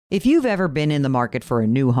If you've ever been in the market for a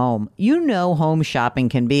new home, you know home shopping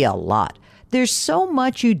can be a lot. There's so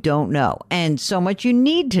much you don't know and so much you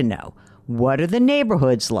need to know. What are the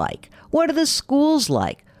neighborhoods like? What are the schools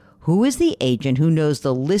like? Who is the agent who knows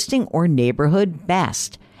the listing or neighborhood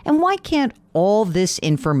best? And why can't all this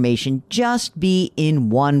information just be in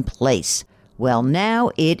one place? Well,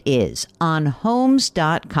 now it is on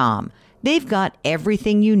Homes.com. They've got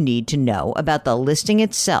everything you need to know about the listing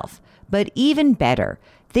itself, but even better,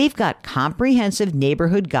 they've got comprehensive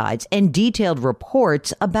neighborhood guides and detailed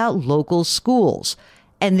reports about local schools.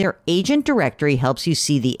 And their agent directory helps you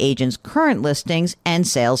see the agent's current listings and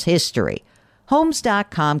sales history.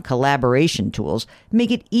 Homes.com collaboration tools make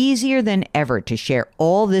it easier than ever to share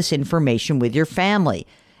all this information with your family.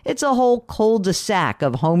 It's a whole cul-de-sac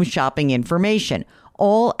of home shopping information,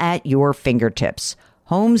 all at your fingertips.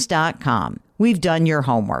 Homes.com. We've done your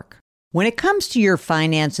homework. When it comes to your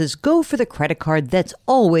finances, go for the credit card that's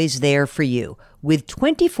always there for you. With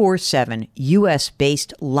 24/7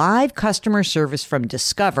 U.S.-based live customer service from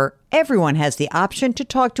Discover, everyone has the option to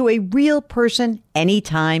talk to a real person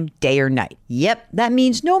anytime, day or night. Yep, that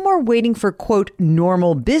means no more waiting for, quote,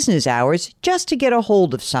 normal business hours just to get a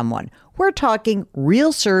hold of someone. We're talking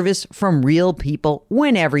real service from real people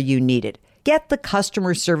whenever you need it. Get the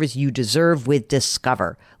customer service you deserve with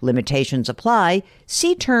Discover. Limitations apply.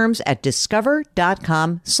 See terms at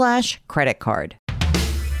discover.com/credit card.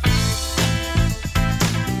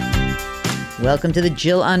 Welcome to the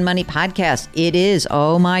Jill on Money podcast. It is,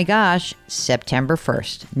 oh my gosh, September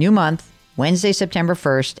 1st. New month, Wednesday, September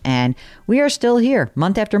 1st. And we are still here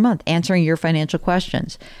month after month answering your financial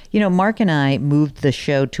questions. You know, Mark and I moved the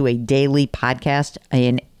show to a daily podcast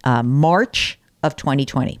in March of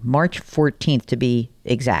 2020, March 14th to be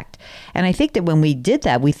exact. And I think that when we did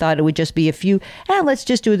that, we thought it would just be a few, let's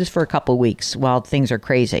just do this for a couple of weeks while things are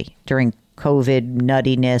crazy during COVID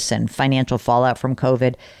nuttiness and financial fallout from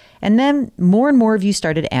COVID. And then more and more of you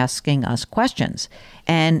started asking us questions.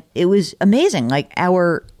 And it was amazing. Like,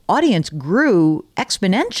 our audience grew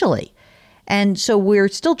exponentially. And so we're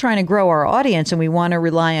still trying to grow our audience, and we want to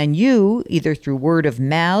rely on you either through word of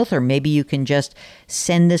mouth, or maybe you can just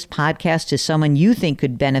send this podcast to someone you think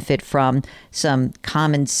could benefit from some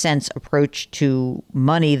common sense approach to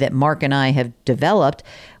money that Mark and I have developed.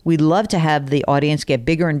 We'd love to have the audience get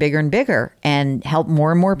bigger and bigger and bigger and help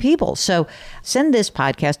more and more people. So send this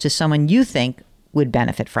podcast to someone you think would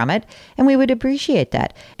benefit from it, and we would appreciate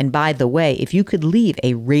that. And by the way, if you could leave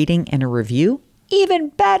a rating and a review, even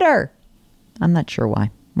better. I'm not sure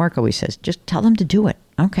why. Mark always says, just tell them to do it.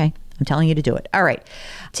 Okay, I'm telling you to do it. All right.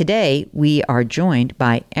 Today, we are joined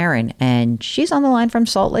by Erin, and she's on the line from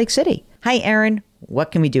Salt Lake City. Hi, Erin.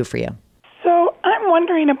 What can we do for you? So I'm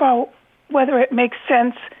wondering about whether it makes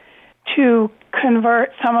sense to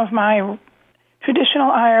convert some of my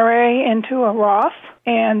traditional IRA into a Roth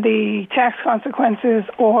and the tax consequences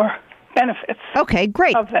or benefits okay,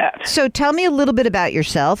 great. of that. So tell me a little bit about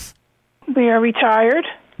yourself. We are retired.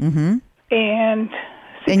 Mm-hmm. And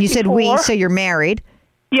 64. And you said we, so you're married.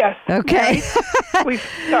 Yes. Okay.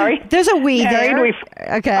 Sorry. There's a we married, there. We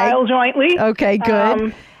file jointly. Okay,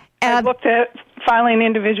 good. I've looked at filing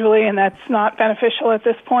individually, and that's not beneficial at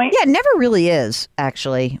this point. Yeah, it never really is,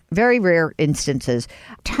 actually. Very rare instances.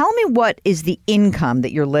 Tell me, what is the income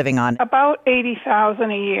that you're living on? About $80,000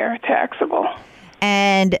 a year taxable.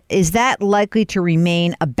 And is that likely to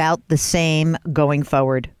remain about the same going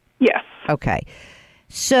forward? Yes. Okay.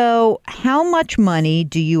 So how much money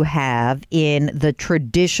do you have in the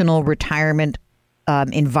traditional retirement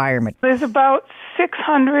environment? There's about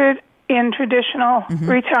 $600 in traditional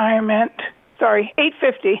retirement. Sorry,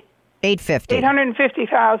 $850.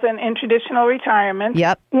 $850,000 in traditional retirement.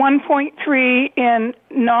 Yep. 1.3 in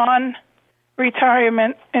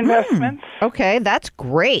non-retirement investments. Okay, that's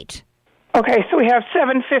great. Okay, so we have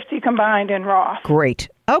 $750 combined in Roth. Great.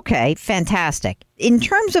 Okay, fantastic. In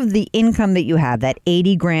terms of the income that you have, that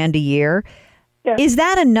 $80,000 a year, yes. Is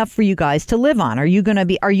that enough for you guys to live on? Are you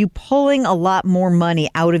pulling a lot more money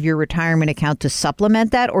out of your retirement account to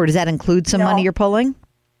supplement that, or does that include some money you're pulling?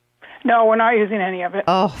 No, we're not using any of it.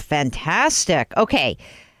 Oh, fantastic. Okay.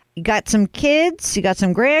 You got some kids? You got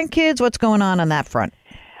some grandkids? What's going on that front?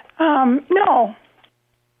 No.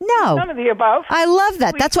 No. None of the above. I love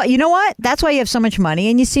that. That's why, you know what? That's why you have so much money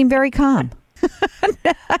and you seem very calm.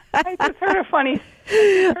 I just heard a funny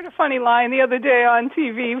line the other day on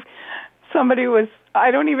TV. Somebody was, I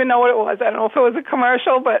don't even know what it was. I don't know if it was a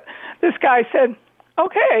commercial, but this guy said,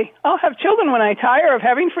 okay, I'll have children when I tire of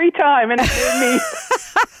having free time. And it made me.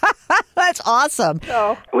 That's awesome.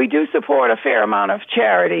 So we do support a fair amount of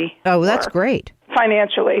charity. Oh, that's great.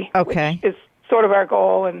 Financially. Okay. Which is sort of our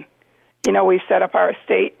goal. And, you know, we've set up our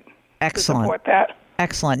estate Excellent. to support that.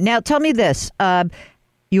 Excellent. Now, tell me this.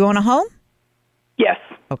 You own a home? Yes.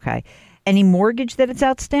 Okay. Any mortgage that it's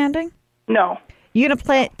outstanding? No. You going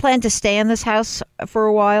to plan to stay in this house for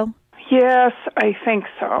a while? Yes, I think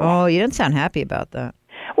so. Oh, you don't sound happy about that.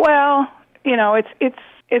 Well,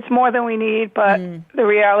 it's more than we need, but the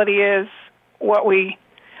reality is we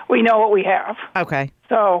know what we have. Okay.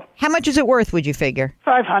 So how much is it worth, would you figure?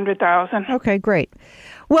 $500,000. Okay, great.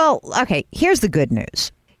 Well, okay, here's the good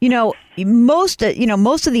news. Most of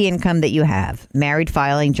the income that you have, married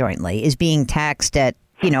filing jointly, is being taxed at,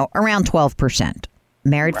 around 12%.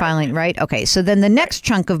 Married filing, right? Okay, so then the next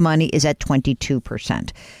chunk of money is at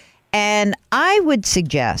 22%. And I would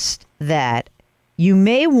suggest that you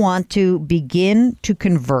may want to begin to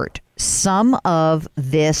convert some of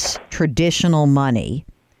this traditional money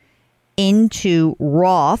into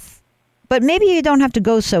Roth, but maybe you don't have to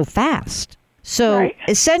go so fast. So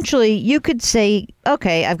essentially you could say,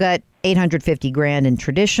 okay, I've got $850,000 in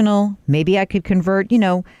traditional. Maybe I could convert,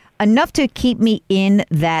 enough to keep me in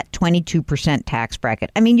that 22% tax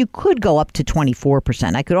bracket. I mean, you could go up to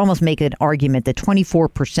 24%. I could almost make an argument that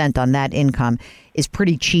 24% on that income is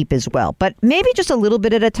pretty cheap as well. But maybe just a little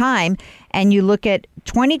bit at a time, and you look at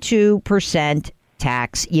 22%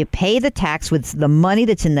 tax. You pay the tax with the money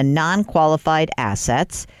that's in the non-qualified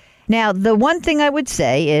assets. Now, the one thing I would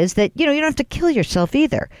say is that, you don't have to kill yourself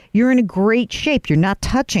either. You're in a great shape. You're not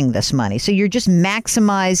touching this money. So you're just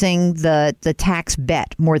maximizing the tax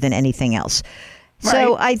bet more than anything else. Right.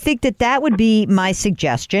 So I think that would be my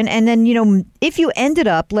suggestion. And then, if you ended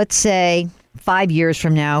up, let's say 5 years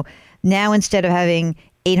from now instead of having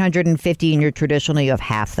 $850 in your traditional, you have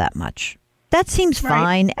half that much. That seems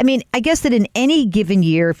fine. I mean, I guess that in any given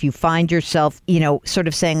year, if you find yourself, sort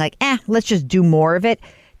of saying like, let's just do more of it,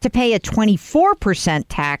 to pay a 24%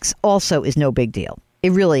 tax also is no big deal.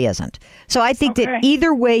 It really isn't. So I think that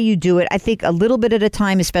either way you do it, I think a little bit at a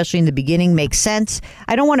time, especially in the beginning, makes sense.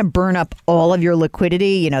 I don't want to burn up all of your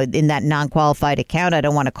liquidity, in that non-qualified account. I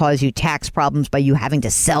don't want to cause you tax problems by you having to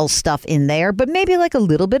sell stuff in there. But maybe like a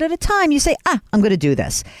little bit at a time, you say, I'm going to do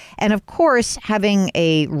this. And of course, having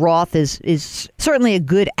a Roth is certainly a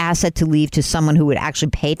good asset to leave to someone who would actually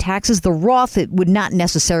pay taxes. The Roth, it would not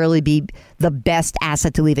necessarily be the best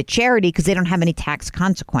asset to leave at charity because they don't have any tax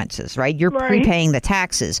consequences, right? You're prepaying the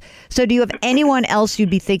taxes. So do you have anyone else you'd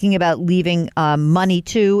be thinking about leaving money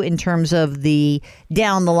to in terms of the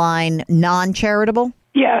down the line non-charitable?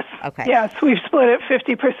 Yes. Okay. Yes, we've split it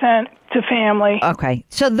 50% to family. Okay.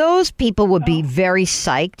 So those people would be very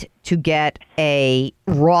psyched to get a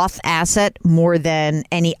Roth asset more than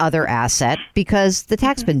any other asset because the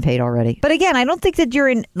tax been paid already. But again, I don't think that you're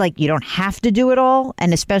in, you don't have to do it all.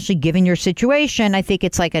 And especially given your situation, I think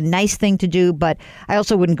it's like a nice thing to do, but I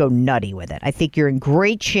also wouldn't go nutty with it. I think you're in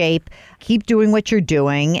great shape. Keep doing what you're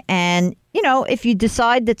doing. And if you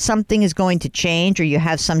decide that something is going to change or you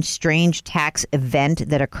have some strange tax event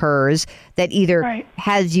that occurs that either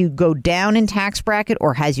has you go down in tax bracket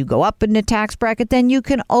or has you go up in the tax bracket, then you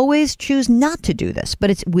can always choose not to do this. But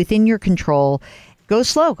it's within your control. Go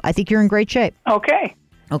slow. I think you're in great shape.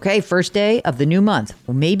 Okay, first day of the new month.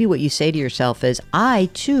 Well, maybe what you say to yourself is, I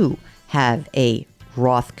too have a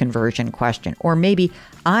Roth conversion question. Or maybe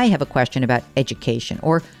I have a question about education.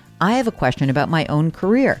 Or I have a question about my own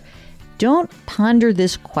career. Don't ponder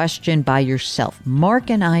this question by yourself.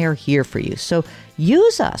 Mark and I are here for you. So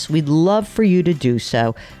use us. We'd love for you to do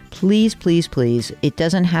so. Please, please, please. It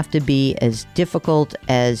doesn't have to be as difficult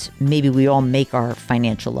as maybe we all make our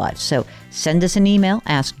financial lives. So send us an email.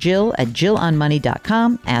 Ask Jill at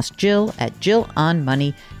JillOnMoney.com. Ask Jill at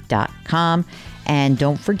JillOnMoney.com. And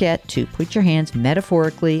don't forget to put your hands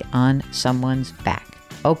metaphorically on someone's back.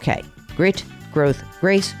 Okay. Grit, growth,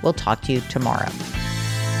 grace. We'll talk to you tomorrow.